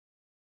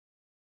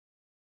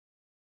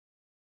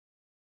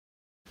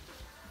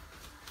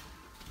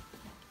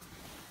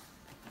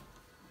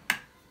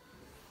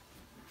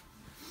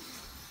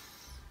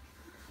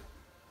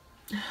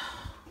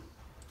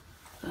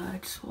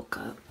just woke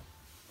up.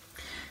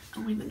 I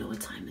don't even know what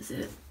time is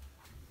it,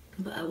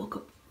 but I woke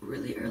up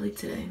really early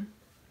today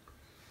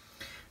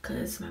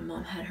because my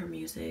mom had her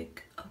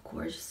music. Of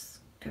course,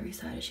 every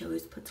Saturday she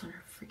always puts on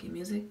her freaking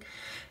music,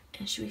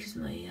 and she wakes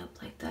me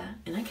up like that,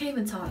 and I can't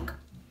even talk.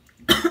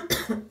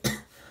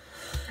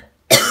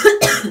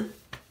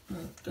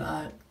 Oh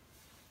God.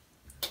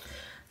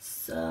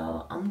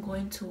 So I'm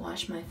going to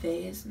wash my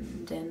face,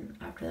 and then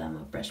after that I'm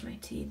gonna brush my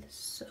teeth.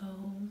 So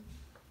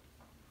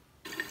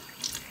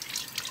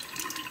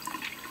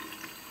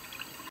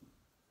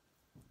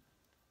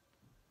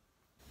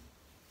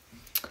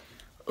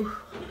ooh,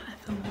 I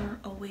feel more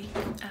awake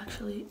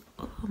actually.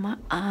 Oh, my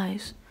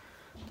eyes,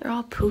 they're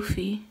all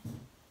poofy.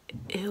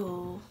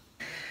 Ew.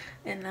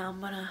 And now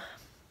I'm gonna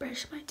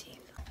brush my teeth.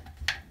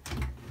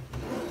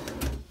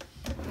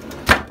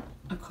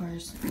 Of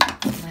course,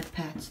 my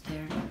pat's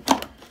there.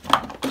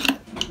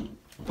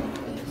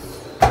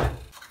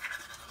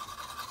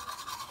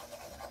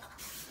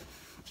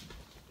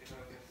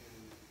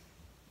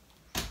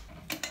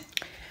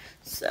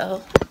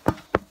 So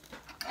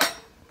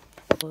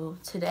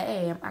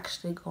today I'm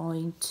actually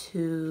going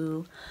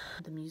to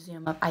the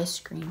Museum of Ice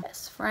Cream.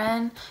 Best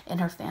friend and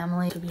her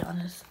family. To be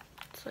honest,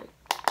 it's like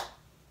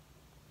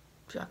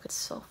it's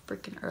so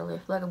freaking early. I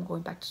feel like I'm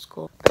going back to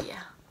school. But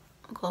yeah,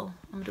 I'm gonna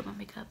do my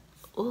makeup.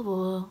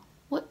 Oh,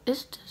 what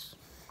is this?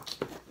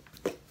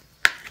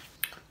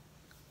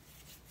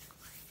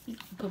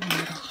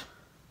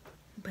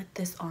 Put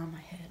this on my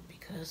head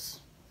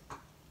because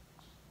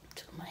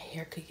so my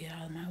hair could get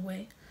out of my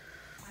way.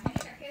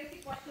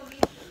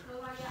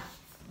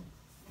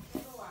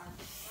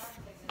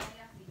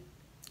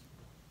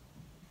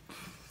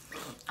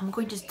 I'm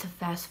going just to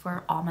fast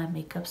forward all my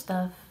makeup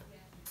stuff,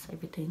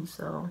 everything,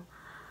 so.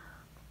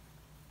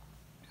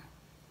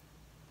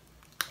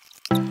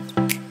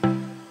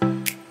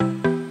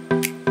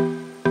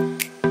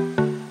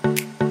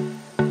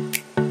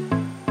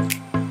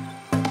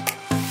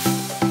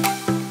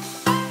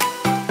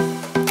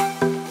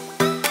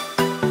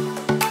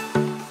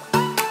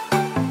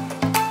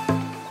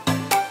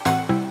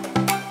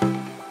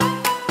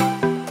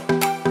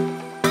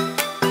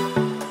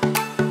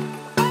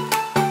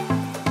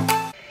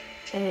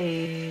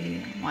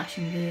 Hey, I'm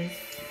watching this.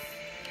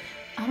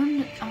 I don't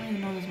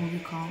even know this movie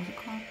called. What's it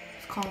called?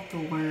 It's called The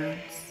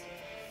Words.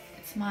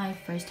 It's my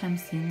first time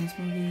seeing this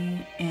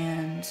movie,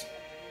 and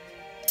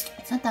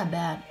it's not that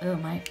bad. Oh,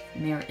 my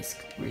mirror is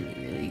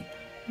really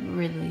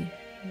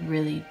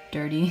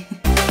dirty.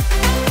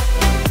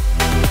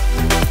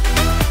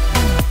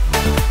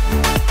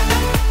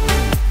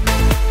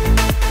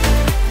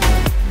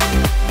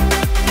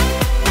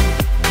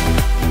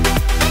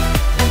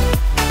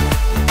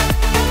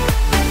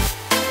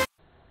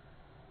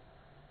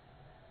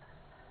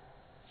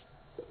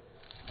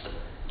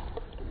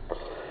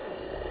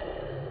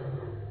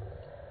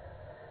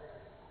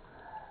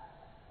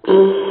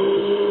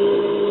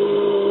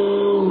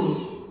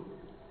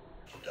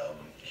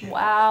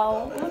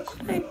 Wow, look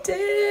what I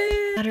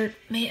did. I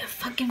made a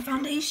fucking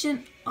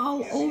foundation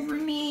all over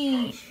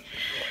me.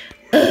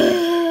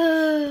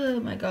 Oh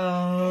my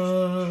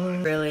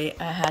God. Really,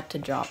 I had to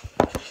drop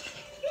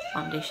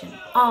foundation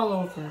all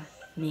over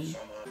me.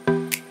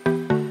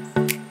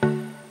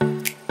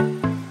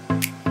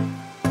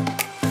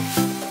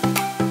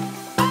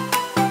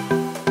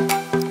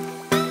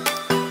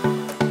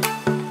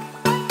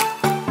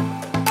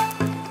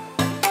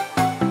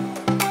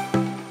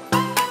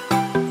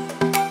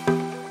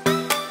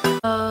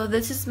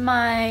 This is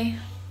my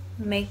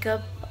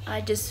makeup I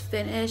just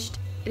finished.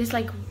 It is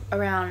like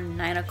around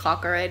 9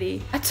 o'clock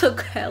already. I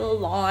took hella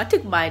long. I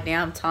took my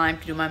damn time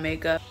to do my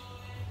makeup.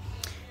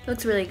 It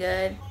looks really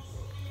good.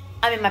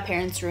 I'm in my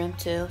parents' room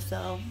too,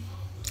 so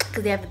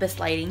because they have the best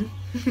lighting.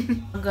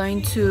 I'm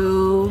going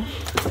to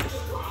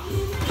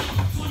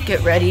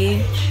get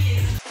ready.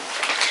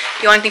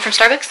 You want anything from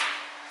Starbucks?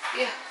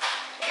 Yeah.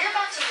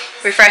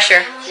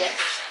 Refresher? Yes.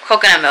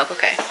 Coconut milk,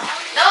 okay.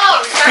 No,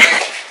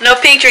 refresher. No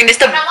pink drink, this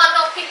the I don't want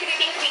no pinkity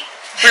dinkity.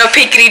 no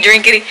pinkity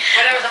drinkity.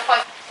 Whatever the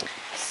fuck.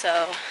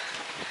 So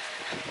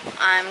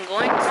I'm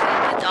going to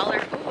the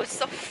dollar. Oh, it's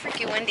so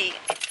freaking windy.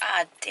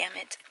 God damn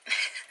it.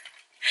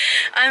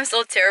 I'm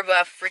so terrible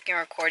at freaking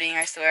recording,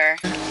 I swear.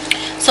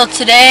 So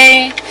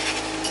today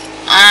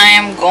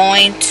I'm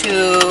going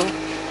to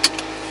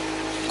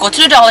go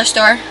to the dollar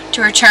store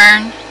to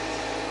return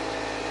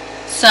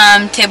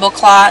some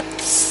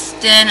tablecloths.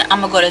 Then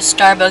I'm gonna go to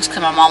Starbucks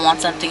because my mom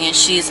wants something and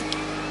she's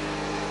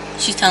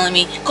telling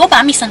me, go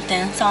buy me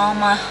something. So I'm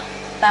gonna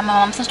buy my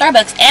mom some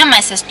Starbucks and my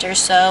sister.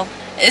 So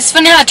it's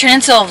funny how it turned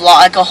into a vlog,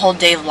 like a whole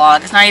day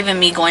vlog. It's not even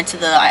me going to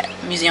the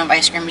Museum of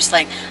Ice Cream. It's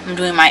like I'm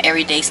doing my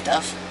everyday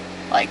stuff,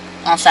 like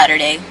on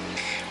Saturday.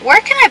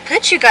 Where can I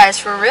put you guys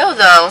for real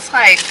though? It's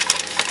like,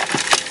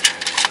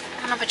 I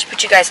don't know if I should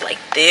put you guys like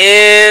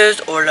this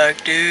or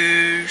like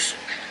this.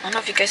 I don't know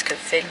if you guys could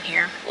fit in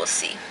here. We'll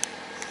see.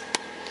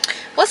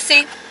 We'll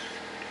see.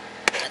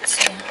 Let's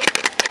see.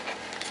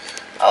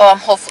 Oh,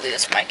 hopefully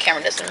my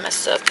camera doesn't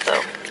mess up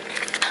though.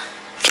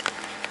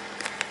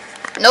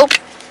 Nope.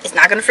 it's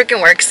not gonna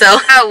freaking work. So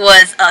that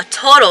was a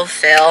total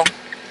fail.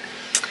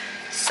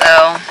 So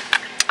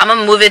I'm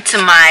gonna move it to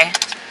my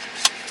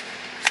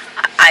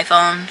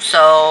iPhone.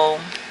 So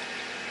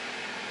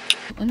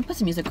let me put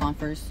some music on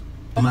first.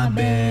 My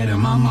bed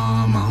and my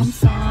mom, I'm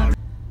sorry.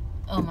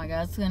 Oh my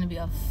god, it's gonna be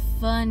a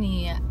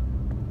funny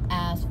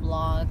ass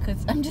vlog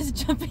because I'm just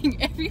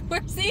jumping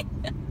everywhere. See?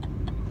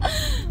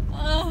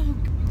 Oh,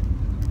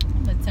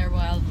 I'm a terrible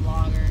ass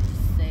vlogger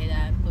to say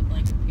that, but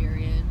blanket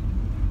period.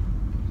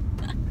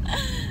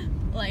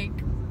 Like,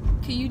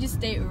 can you just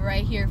stay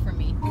right here for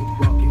me?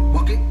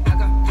 Walk it, I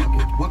got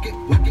walk it,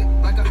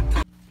 like a...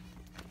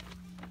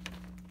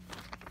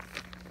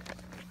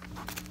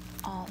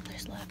 Oh,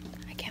 there's left.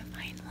 I can't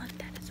find one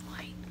that is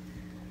white.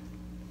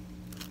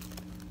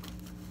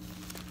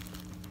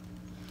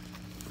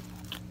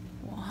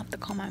 Well, I'll have to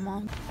call my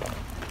mom.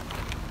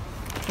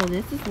 So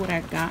this is what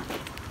I got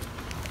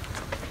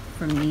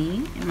for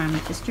me and my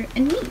sister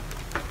and me.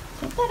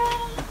 So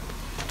ta-da!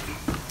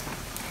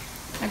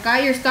 I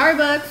got your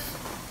Starbucks.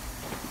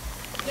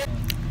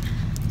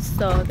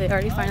 So they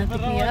already finally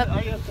picked me up.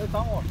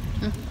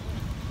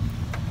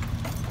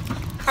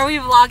 Are we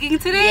vlogging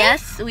today?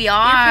 Yes, we Your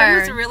are. pin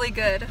was really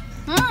good.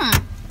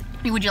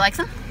 Would you like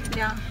some?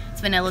 Yeah.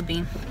 It's vanilla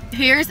bean.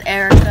 Here's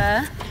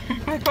Erica.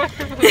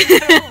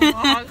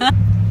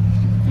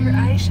 Your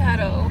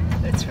eyeshadow.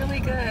 It's really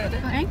good.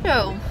 Thank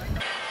you.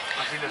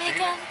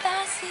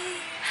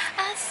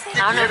 I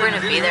don't know if we're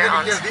gonna be there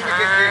on time.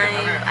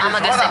 I'm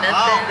not gonna say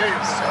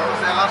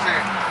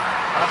nothing.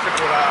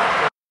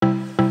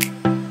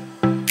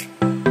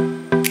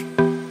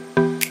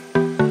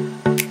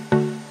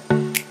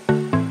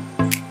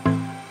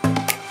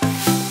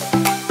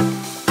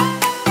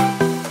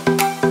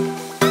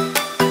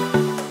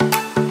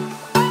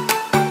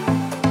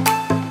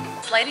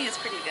 Lighting is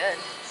pretty good.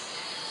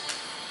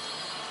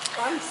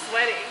 I'm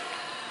sweating.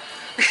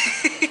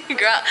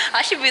 Girl,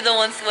 I should be the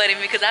one sweating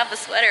because I have a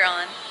sweater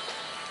on.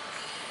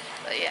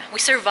 But yeah, we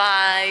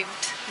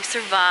survived. We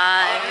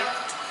survived.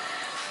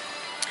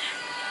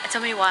 And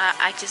tell me why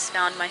I just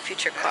found my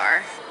future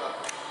car.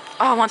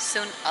 Oh,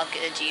 soon I'll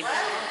get a Jeep.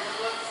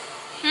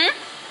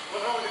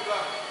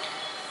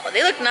 Oh,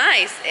 they look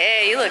nice.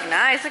 Hey, you look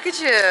nice. Look at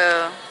you.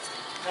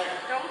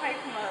 Don't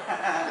hype him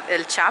up.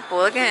 El Chapo,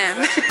 look at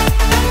him.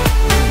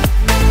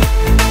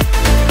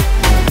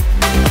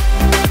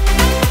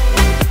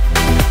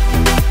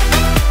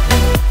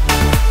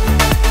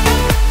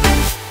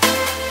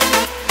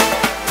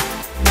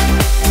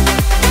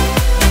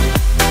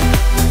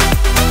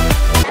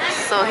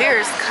 So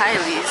here's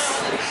Kylie's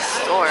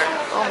store.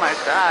 Oh my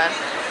god.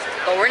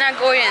 But we're not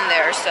going in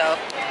there, so.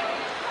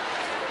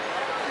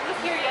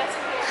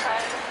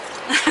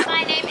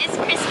 My name is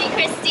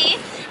Christy.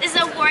 This is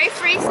a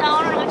worry-free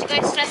zone. I don't want you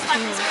guys to stress about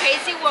this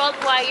crazy world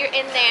while you're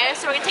in there.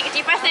 So we're gonna take a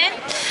deep breath in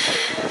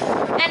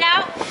and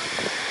out.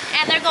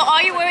 And there go all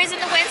your worries in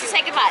the wind, so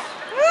say goodbye.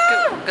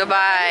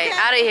 Goodbye.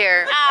 Out of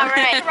here.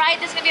 Alright. Right,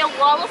 there's gonna be a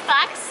wall of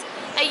facts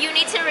that you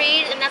need to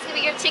read, and that's gonna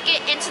be your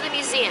ticket into the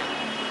museum.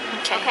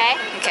 Okay?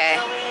 Okay.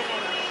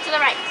 To the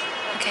right.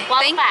 Okay. Wall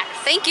of facts.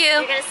 Thank you.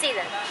 You're gonna see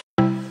them.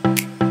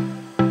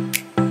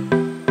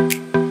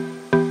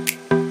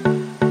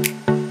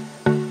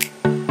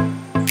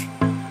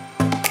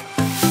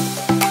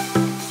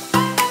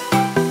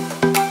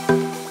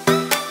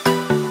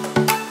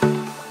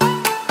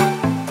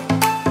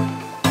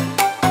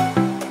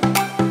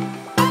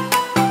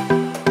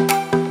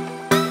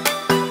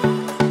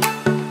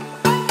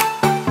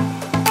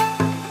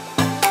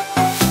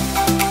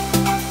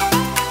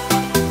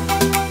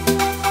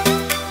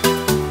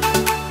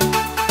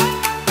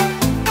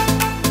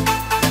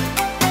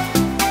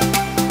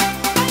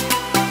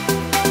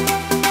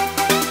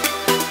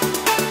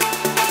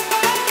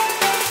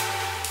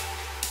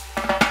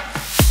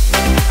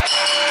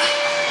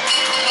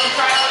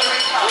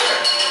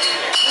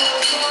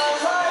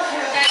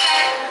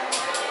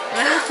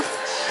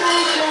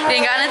 You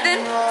ain't got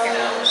nothing?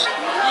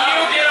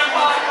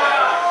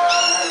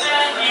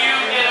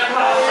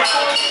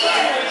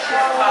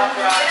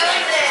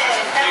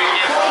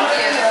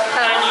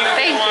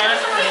 Thank you.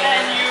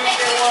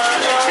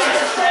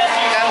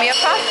 Got me a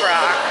pop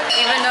rock,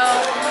 even though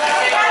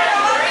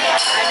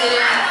I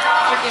didn't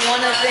freaking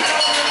want to think.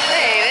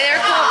 Hey,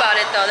 they're cool about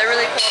it though. They're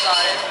really cool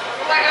about it.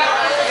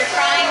 You're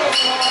crying?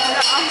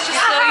 I'm just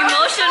so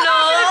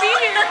emotional.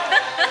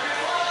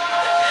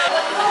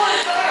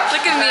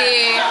 Look at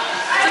me.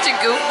 Such a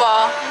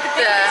goofball. Look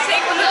at that.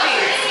 Take one of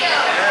these.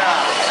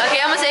 Okay,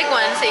 I'm gonna take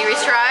one. So you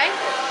retry.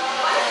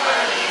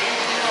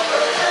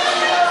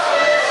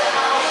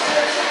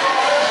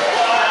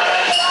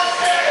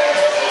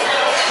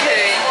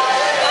 Okay.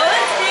 Oh,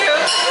 that's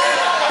cute.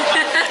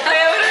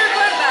 Wait, I'm gonna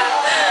record that.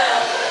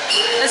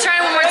 Let's try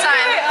it one more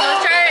time. Let's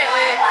try it.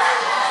 Wait.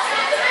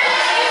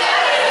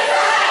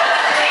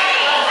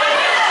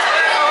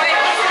 Oh,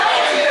 wait.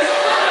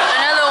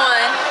 Another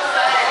one.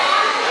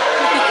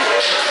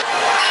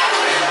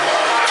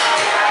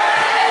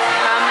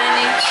 How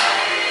many?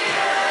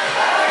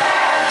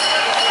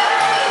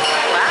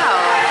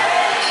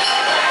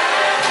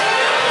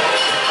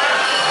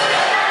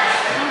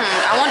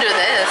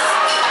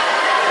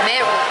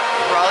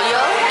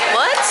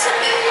 I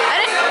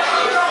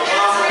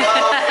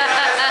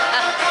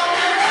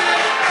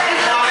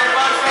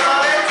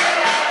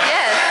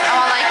yes, I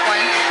want like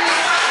one.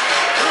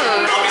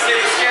 Ooh. I'll be saying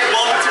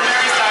welcome to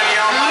Mary's Tiny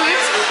House. My name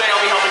is Uwe.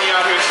 I'll be helping you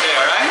out here today,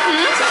 alright?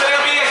 So today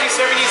I'll be actually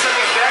serving you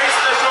something very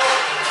special.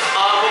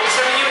 We'll be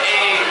serving you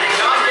a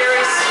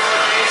non-dairy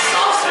soy-based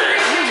soft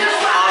serve. The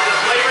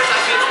flavor is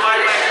actually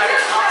inspired by a kind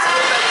of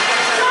popsicle that you can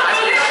set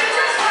ice cream.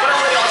 But I'll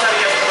let y'all try to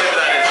guess what flavor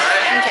that is,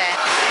 alright? Okay.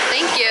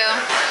 Thank you.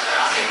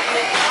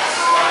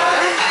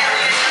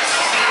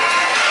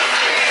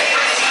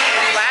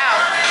 Wow.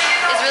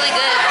 It's really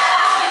good.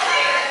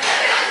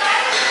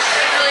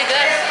 It's really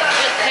good.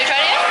 Have you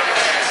tried it?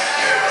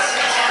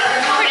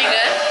 Pretty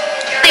good.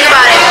 Think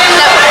about it.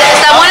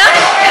 ¿Está bueno?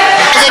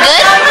 Is it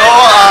good? No,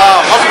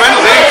 más o menos,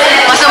 sí.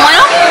 ¿Más o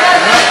menos?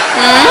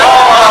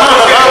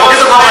 Un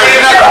poquito como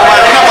harina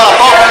para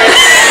todo.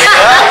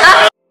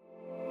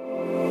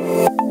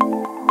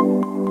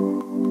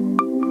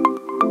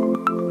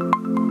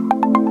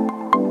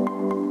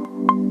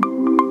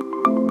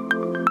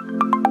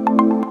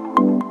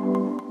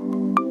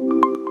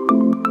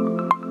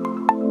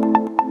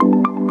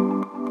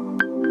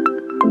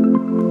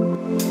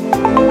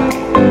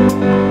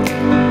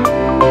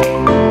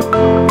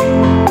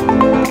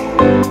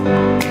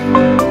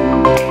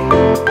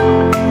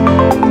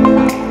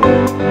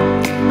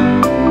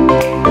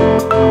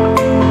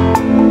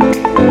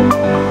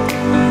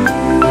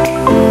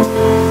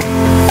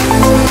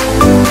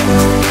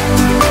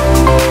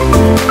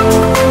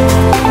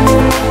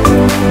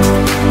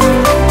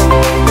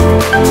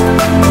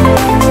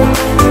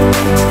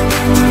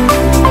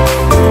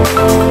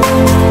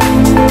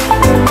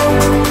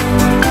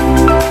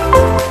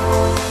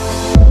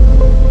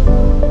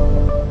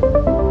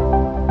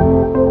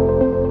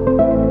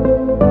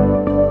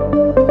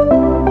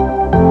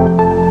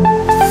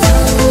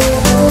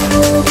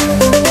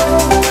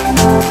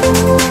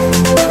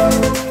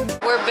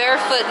 We're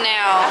barefoot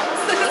now.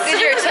 Look at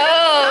your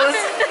toes.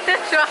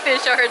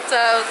 Show her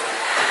toes.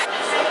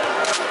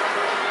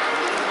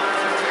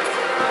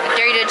 I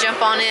dare you to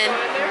jump on in.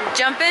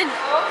 Jump in.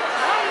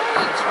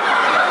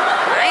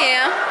 I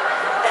am.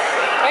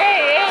 I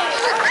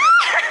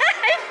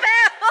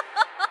fell.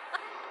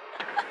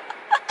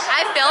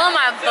 I fell on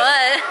my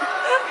butt.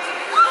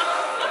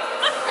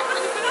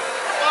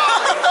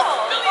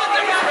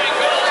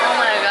 Oh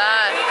my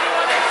god.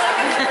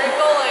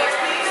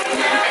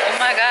 Oh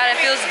my god, I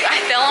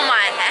fell on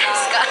my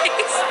ass,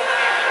 guys.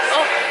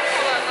 Oh.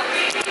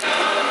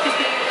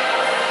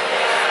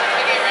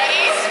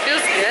 It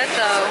feels good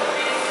though.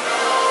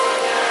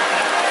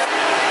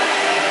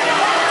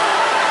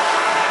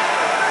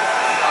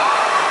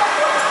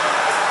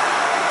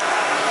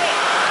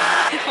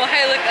 Why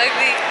I look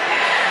ugly?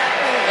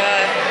 Oh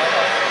god.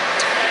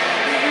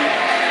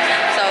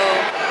 So,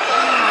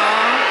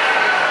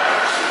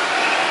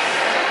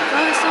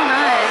 oh, it's so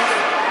nice.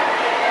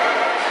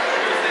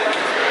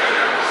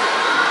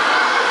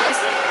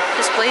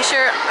 This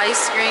glacier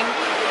ice cream.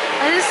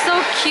 That is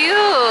so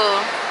cute.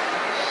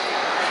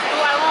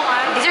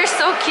 These are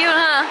so cute,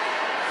 huh?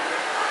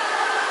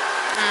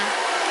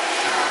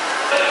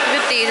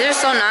 Look at these, they're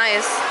so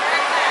nice.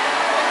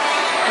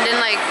 And then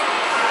like,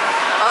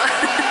 oh,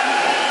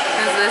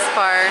 there's this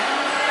part.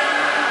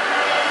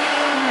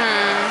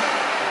 And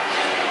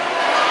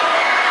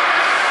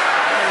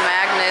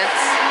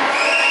magnets.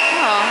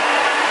 Oh.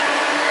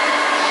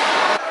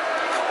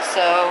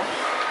 So,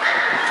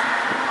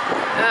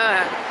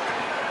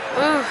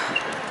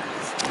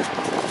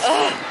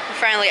 we're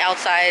finally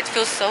outside. It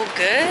feels so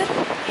good.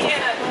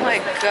 Oh my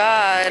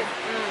god.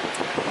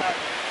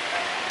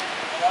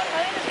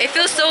 It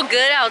feels so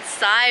good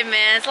outside,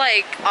 man. It's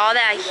like all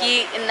that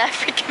heat in that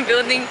freaking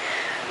building.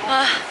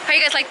 How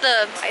you guys like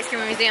the ice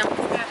cream museum?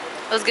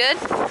 It was good?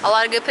 A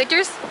lot of good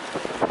pictures?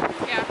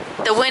 Yeah.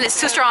 The wind is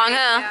too strong,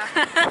 huh?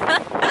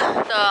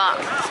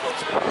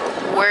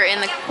 So, we're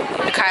in the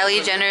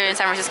Kylie Jenner in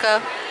San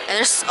Francisco, and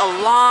there's a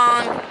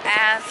long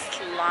ass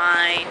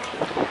line.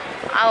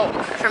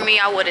 For me,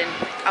 I wouldn't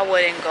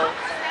go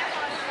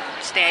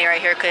stand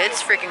right here because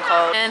it's freaking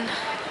cold. And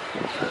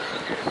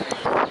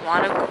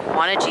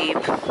want a Jeep.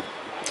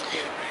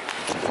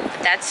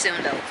 That's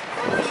soon though.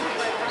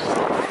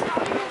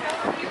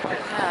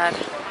 God.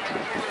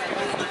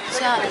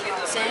 Damn,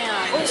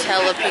 there's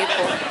hella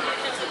people.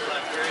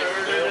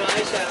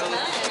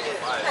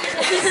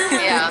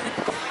 Yeah.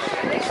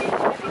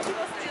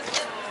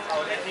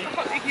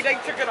 He like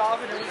took it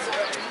off and it was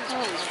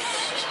Holy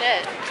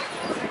shit.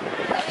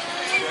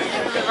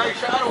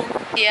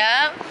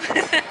 Yeah.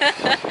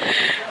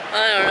 I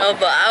don't know,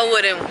 but I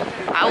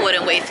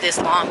wouldn't wait this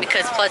long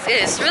because plus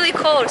it's really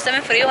cold. Está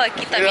bien frío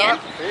aquí también.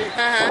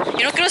 Ajá.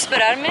 Yo no quiero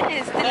esperarme.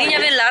 Es línea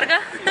bien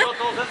larga.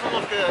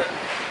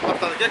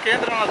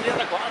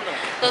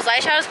 Los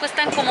eyeshadows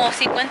cuestan como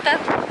 $50.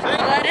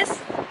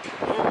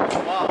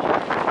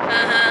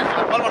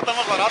 Ajá. Walmart está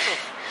más barato.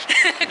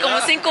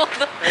 Como 5,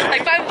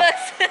 like $5.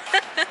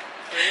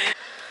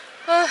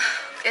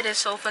 It is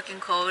so fucking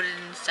cold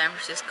in San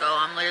Francisco.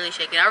 I'm literally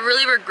shaking. I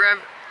really regret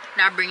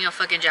not bringing a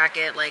fucking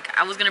jacket. Like,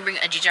 I was gonna bring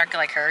a G jacket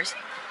like hers,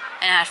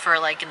 and I had fur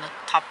like in the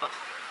top of,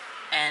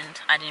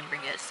 and I didn't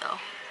bring it. So,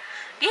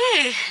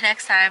 yay!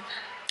 Next time.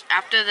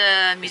 After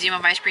the Museum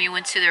of Ice Cream, we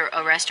went to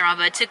a restaurant,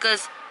 but it took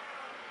us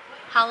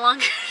how long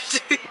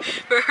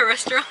for a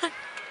restaurant?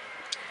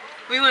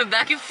 We went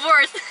back and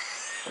forth.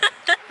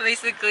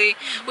 Basically,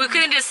 we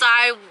couldn't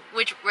decide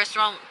which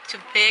restaurant to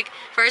pick.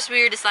 First,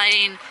 we were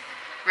deciding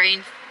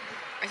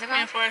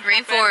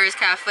Rainforest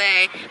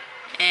Cafe,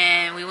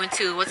 and we went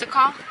to, what's it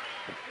called?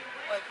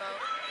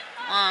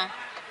 I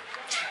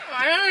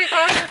don't know what it's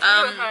called.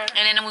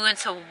 And then we went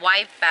to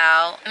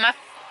Wipeout. And my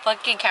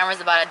fucking camera's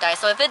about to die,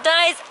 so if it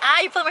dies,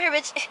 you put my hair,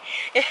 bitch.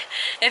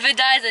 If it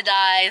dies, it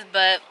dies.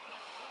 But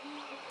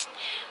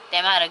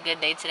damn, I had a good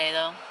day today,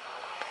 though.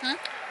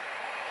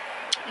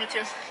 Me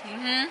too.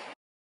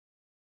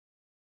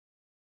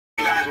 You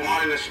guys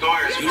want in the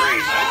store is free, so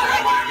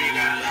grab whatever you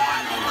got.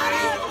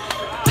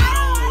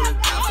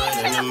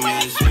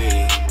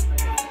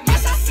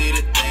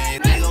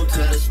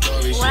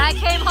 When I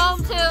came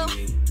home to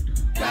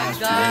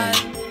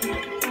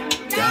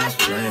God's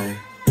plan.